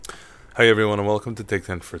Hi everyone and welcome to Take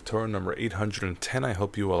 10 for Torah number 810. I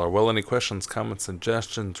hope you all are well. Any questions, comments,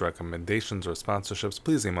 suggestions, recommendations, or sponsorships,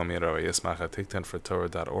 please email me at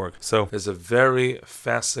take10fortorah.org. So there's a very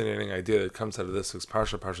fascinating idea that comes out of this week's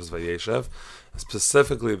Parsha, Parshas Vayeshev,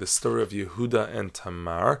 specifically the story of Yehuda and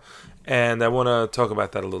Tamar, and I want to talk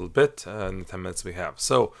about that a little bit in the 10 minutes we have.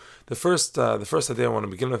 So the first idea I want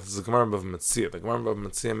to begin with is the Gemara Bava Metzia. The Gemara Bava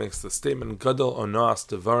Metzia makes the statement, Gadol onoas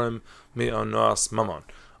devarim mi onoas mamon.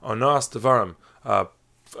 Onoas devarim,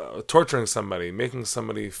 torturing somebody, making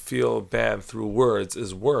somebody feel bad through words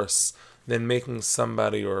is worse than making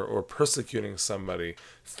somebody or persecuting somebody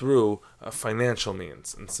through financial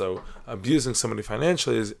means. And so abusing somebody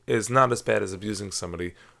financially is not as bad as abusing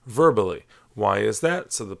somebody verbally. Why is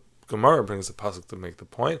that? So the Gemara brings a pasuk to make the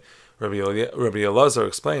point. Rabbi Elazar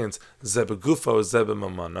explains, Zebegufo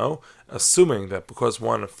zebemamano, assuming that because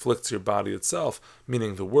one afflicts your body itself,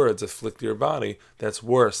 meaning the words afflict your body, that's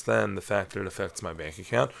worse than the fact that it affects my bank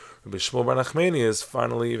account. Rabbi Shmuel Bar Nachmani is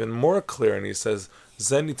finally even more clear, and he says,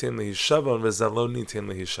 Zenitin lihishavon v'zelo nitin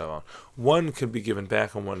lihishavon. One can be given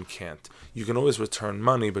back and one can't. You can always return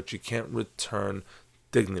money, but you can't return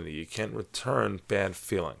dignity. You can't return bad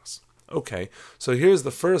feelings. Okay, so here's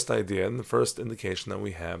the first idea and the first indication that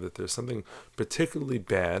we have that there's something particularly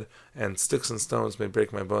bad, and sticks and stones may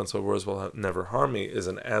break my bones, but words will never harm me, is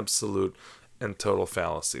an absolute and total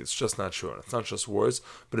fallacy. It's just not true. And it's not just words,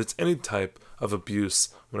 but it's any type of abuse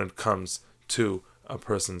when it comes to a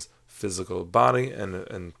person's physical body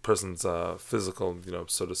and person's physical,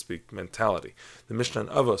 so to speak, mentality. The Mishnah in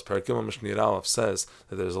Avos, Perek Gimel Mishnah Yud Aleph, says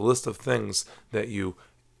that there's a list of things that you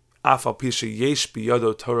Afal pisha yesh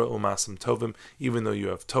biyado Torah umasim tovim, even though you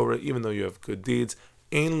have Torah, even though you have good deeds,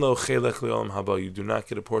 ein lo chelech le'olam haba, you do not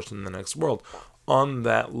get a portion in the next world. On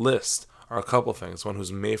that list are a couple things. One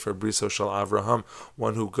who's mefer briso shel Avraham,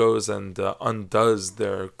 one who goes and undoes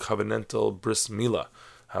their covenantal bris milah,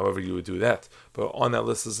 however you would do that. But on that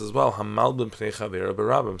list is as well, Hamal ben pnei chavera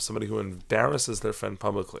barabim, somebody who embarrasses their friend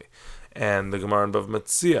publicly. And the Gemara in Bava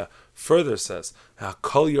Metzia further says,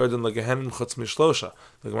 Kol yarden legehenim chutz mishlosha.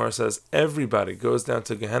 The Gemara says everybody goes down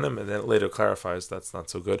to Gehenim, and then it later clarifies that's not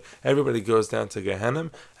so good. Everybody goes down to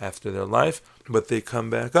Gehenim after their life, but they come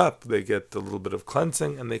back up. They get a little bit of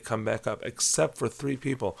cleansing, and they come back up, except for 3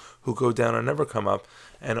 people who go down and never come up.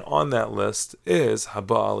 And on that list is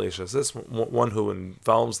Haba al this one who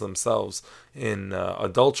involves themselves in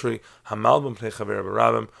adultery, Hamal ben pnei chaver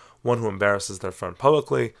barabim, one who embarrasses their friend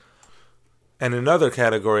publicly. And another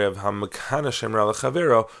category of Hamakana Shemra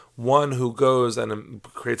Lechavero, one who goes and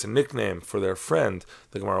creates a nickname for their friend.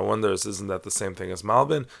 The Gemara wonders, isn't that the same thing as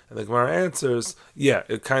Malbin? And the Gemara answers, yeah,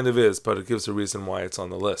 it kind of is, but it gives a reason why it's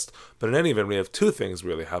on the list. But in any event, we have 2 things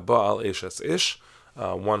really. Haba al Eshes Ish,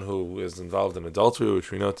 one who is involved in adultery,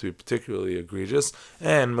 which we know to be particularly egregious,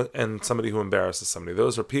 and somebody who embarrasses somebody.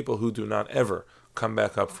 Those are people who do not ever come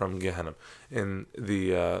back up from Gehenna. In the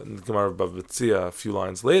Gemara of Bava Metzia, a few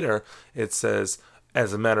lines later, it says,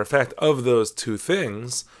 as a matter of fact, of those 2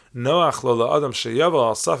 things, it's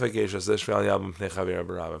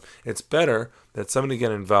better that somebody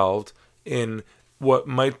get involved in what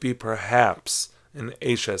might be perhaps an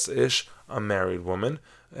Eshes Ish, a married woman,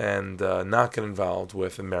 and not get involved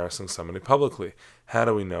with embarrassing somebody publicly. How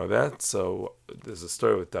do we know that? So there's a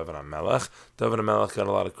story with David HaMelech. David HaMelech got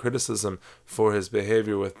a lot of criticism for his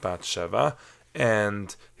behavior with Bathsheba,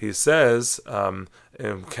 and he says,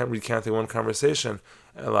 recounting one conversation,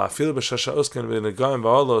 David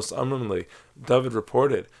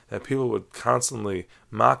reported that people would constantly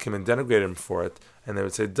mock him and denigrate him for it, and they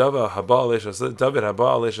would say, David haba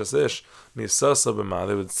aleshas ish misasa b'ma.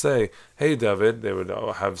 They would say, hey David, they would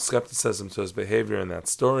have skepticism to his behavior in that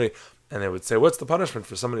story, and they would say, what's the punishment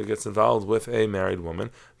for somebody who gets involved with a married woman?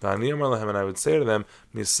 And I would say to them,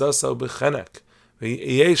 misasa b'chenek.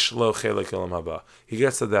 He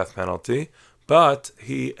gets the death penalty, but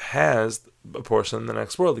he has a portion in the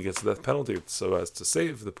next world. He gets the death penalty so as to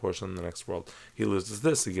save the portion in the next world. He loses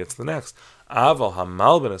this, he gets the next. But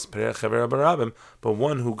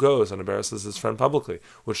one who goes and embarrasses his friend publicly,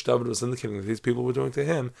 which David was indicating that these people were doing to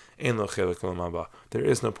him, there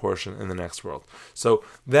is no portion in the next world. So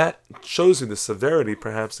that shows you the severity,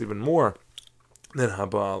 perhaps even more than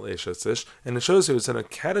Haba al Eshes Ish, and it shows you it's in a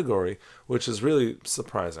category which is really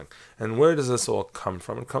surprising. And where does this all come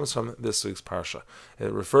from? It comes from this week's parsha.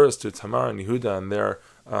 It refers to Tamar and Yehuda and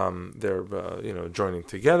their joining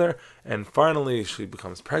together, and finally she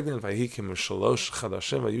becomes pregnant. Vayikim shalosh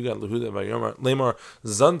chadashim vayugat lehuda vayomer lemor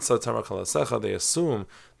zansa Tamar kalasecha. They assume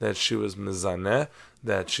that she was mizaneh,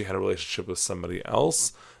 that she had a relationship with somebody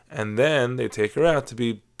else. and then they take her out to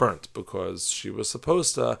be burnt because she was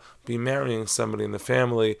supposed to be marrying somebody in the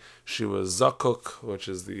family. She was zakuk, which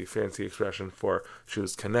is the fancy expression for she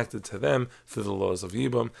was connected to them through the laws of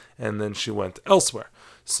Yibam, and then she went elsewhere.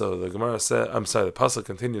 So the Gemara said, the pasuk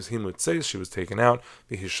continues, Himut says she was taken out,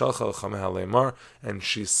 and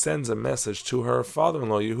she sends a message to her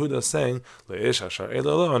father-in-law Yehuda saying,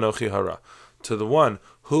 to the one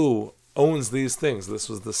who owns these things. This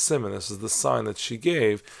was the simon, this was the sign that she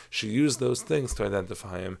gave. She used those things to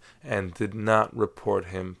identify him and did not report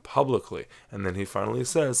him publicly. And then he finally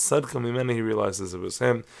says, Sadka Mimeni, he realizes it was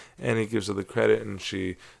him, and he gives her the credit, and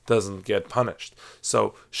she doesn't get punished.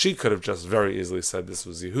 So she could have just very easily said this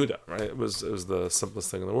was Yehuda, right? It was the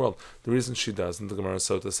simplest thing in the world. The reason she doesn't, the Gemara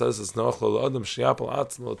Sota says, is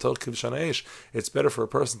it's better for a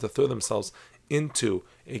person to throw themselves into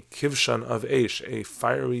a kivshan of Eish, a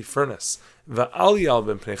fiery furnace, and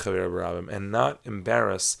not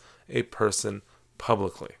embarrass a person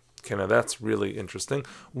publicly. Okay, now that's really interesting.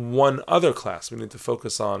 One other class we need to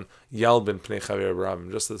focus on, Yalbin Pnei Chaver Barabim.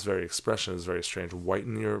 Just this very expression is very strange.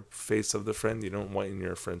 Whiten your face of the friend. You don't whiten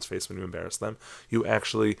your friend's face when you embarrass them. You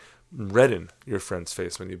actually redden your friend's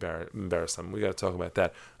face when you embarrass them. We got to talk about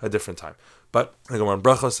that a different time. But the Gemara in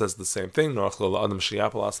Bracha says the same thing. You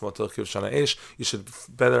should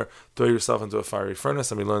better throw yourself into a fiery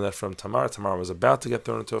furnace. And we learned that from Tamar. Tamar was about to get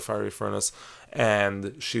thrown into a fiery furnace,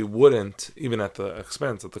 and she wouldn't, even at the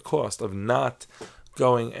expense, at the cost of not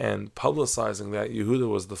going and publicizing that Yehuda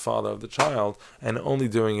was the father of the child, and only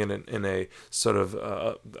doing it in a sort of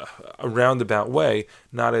a roundabout way,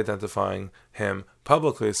 not identifying him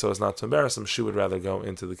publicly so as not to embarrass him. She would rather go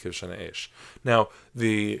into the Kivshan Eish. Now,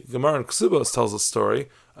 the Gemara in Ksubos tells a story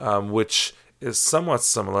which is somewhat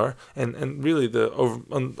similar, and really the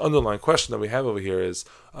underlying question that we have over here is,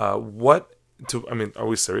 are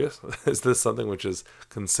we serious? Is this something which is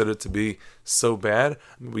considered to be so bad?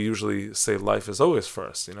 We usually say life is always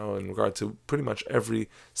first. In regard to pretty much every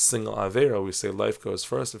single Avera, we say life goes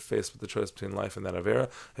first. If faced with the choice between life and that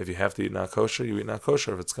Avera, if you have to eat not kosher, you eat not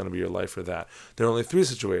kosher, if it's going to be your life or that. There are only three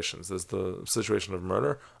situations. There's the situation of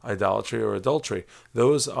murder, idolatry, or adultery.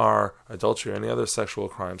 Those are, adultery or any other sexual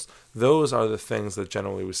crimes, those are the things that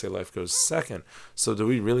generally we say life goes second. So do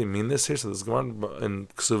we really mean this here? So this Gemara in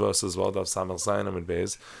Ksuvos as well, Dav Samel Zayin and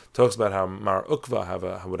Beis, talks about how Mar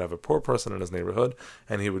Ukva would have a poor person in his neighborhood,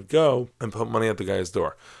 and he would go and put money at the guy's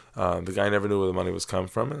door. The guy never knew where the money was coming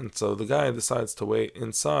from, and so the guy decides to wait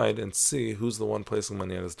inside and see who's the one placing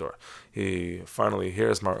money at his door. He finally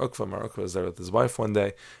hears Mar Ukva. Mar Ukva is there with his wife one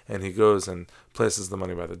day, and he goes and places the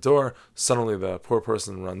money by the door. Suddenly the poor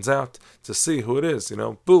person runs out to see who it is,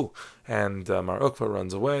 boo! And Mar Ukva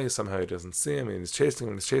runs away. Somehow he doesn't see him, and he's chasing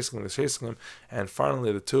him, and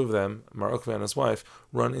finally the two of them, Mar Ukva and his wife,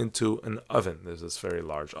 run into an oven. There's this very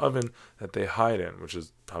large oven that they hide in, which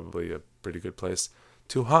is probably a pretty good place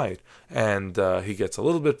to hide. And he gets a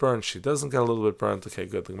little bit burned. She doesn't get a little bit burned. Okay,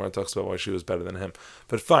 good. The Gemara talks about why she was better than him.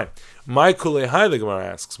 But fine. My kulei, the Gemara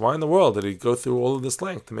asks, why in the world did he go through all of this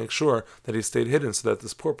length to make sure that he stayed hidden so that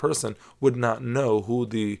this poor person would not know who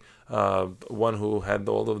the one who had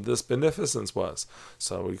all of this beneficence was?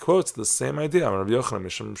 So he quotes the same idea.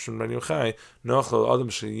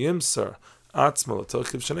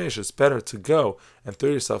 It's better to go and throw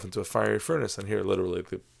yourself into a fiery furnace. And here literally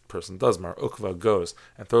the person does. Mar Ukva goes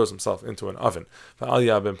and throws himself into an oven. Now, he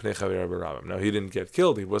didn't get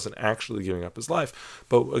killed. He wasn't actually giving up his life.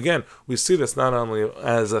 But again, we see this not only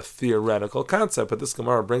as a theoretical concept, but this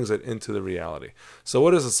Gemara brings it into the reality. So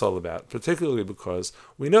what is this all about? Particularly because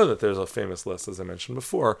we know that there's a famous list, as I mentioned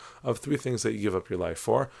before, of 3 things that you give up your life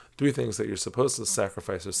for, 3 things that you're supposed to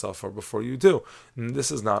sacrifice yourself for before you do. And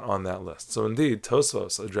this is not on that list. So indeed,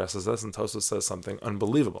 Tosfos addresses this, and Tosfos says something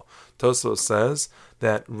unbelievable. Tosfos says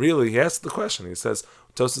that really, he asks the question. He says,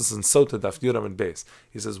 Tosfos in Sota Daf Yudam and Beis.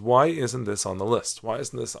 He says, why isn't this on the list? Why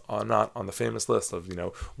isn't this not on the famous list of,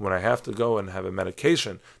 when I have to go and have a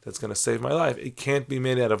medication that's going to save my life, it can't be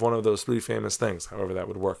made out of one of those 3 famous things, however that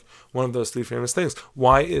would work. One of those 3 famous things.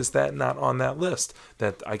 Why is that not on that list?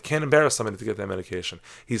 That I can't embarrass somebody to get that medication.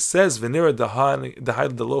 He says, Venira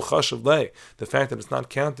Dahai the Lo Chashav Lei, the fact that it's not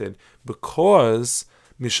counted because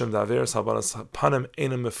Misham Daveres Habanas Panim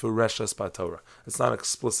Einam Mefureshas B'Torah. It's not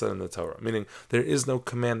explicit in the Torah, meaning there is no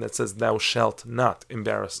command that says thou shalt not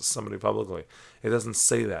embarrass somebody publicly. It doesn't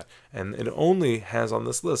say that, and it only has on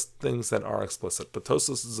this list things that are explicit. But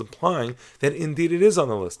Tosfos is implying that indeed it is on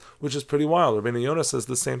the list, which is pretty wild. Rabbeinu Yonah says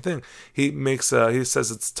the same thing. He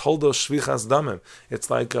says it's Toldos Shvichas Damim.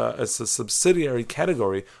 It's like it's a subsidiary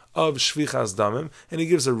category of Shvichas Damim, and he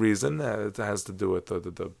gives a reason. It has to do with the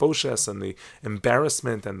boshes and the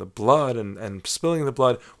embarrassment and the blood and spilling the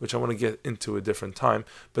blood, which I want to get into a different time.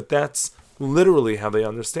 But that's literally how they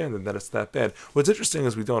understand it, that it's that bad. What's interesting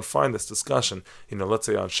is we don't find this discussion. Let's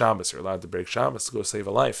say on Shabbos, you're allowed to break Shabbos to go save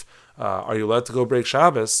a life. Are you allowed to go break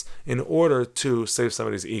Shabbos in order to save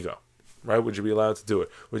somebody's ego? Right? Would you be allowed to do it?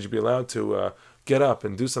 Would you be allowed to get up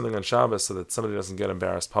and do something on Shabbos so that somebody doesn't get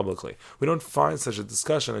embarrassed publicly? We don't find such a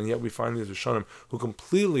discussion, and yet we find these Rishonim who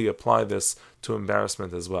completely apply this to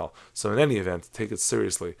embarrassment as well. So in any event, take it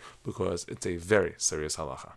seriously, because it's a very serious halacha.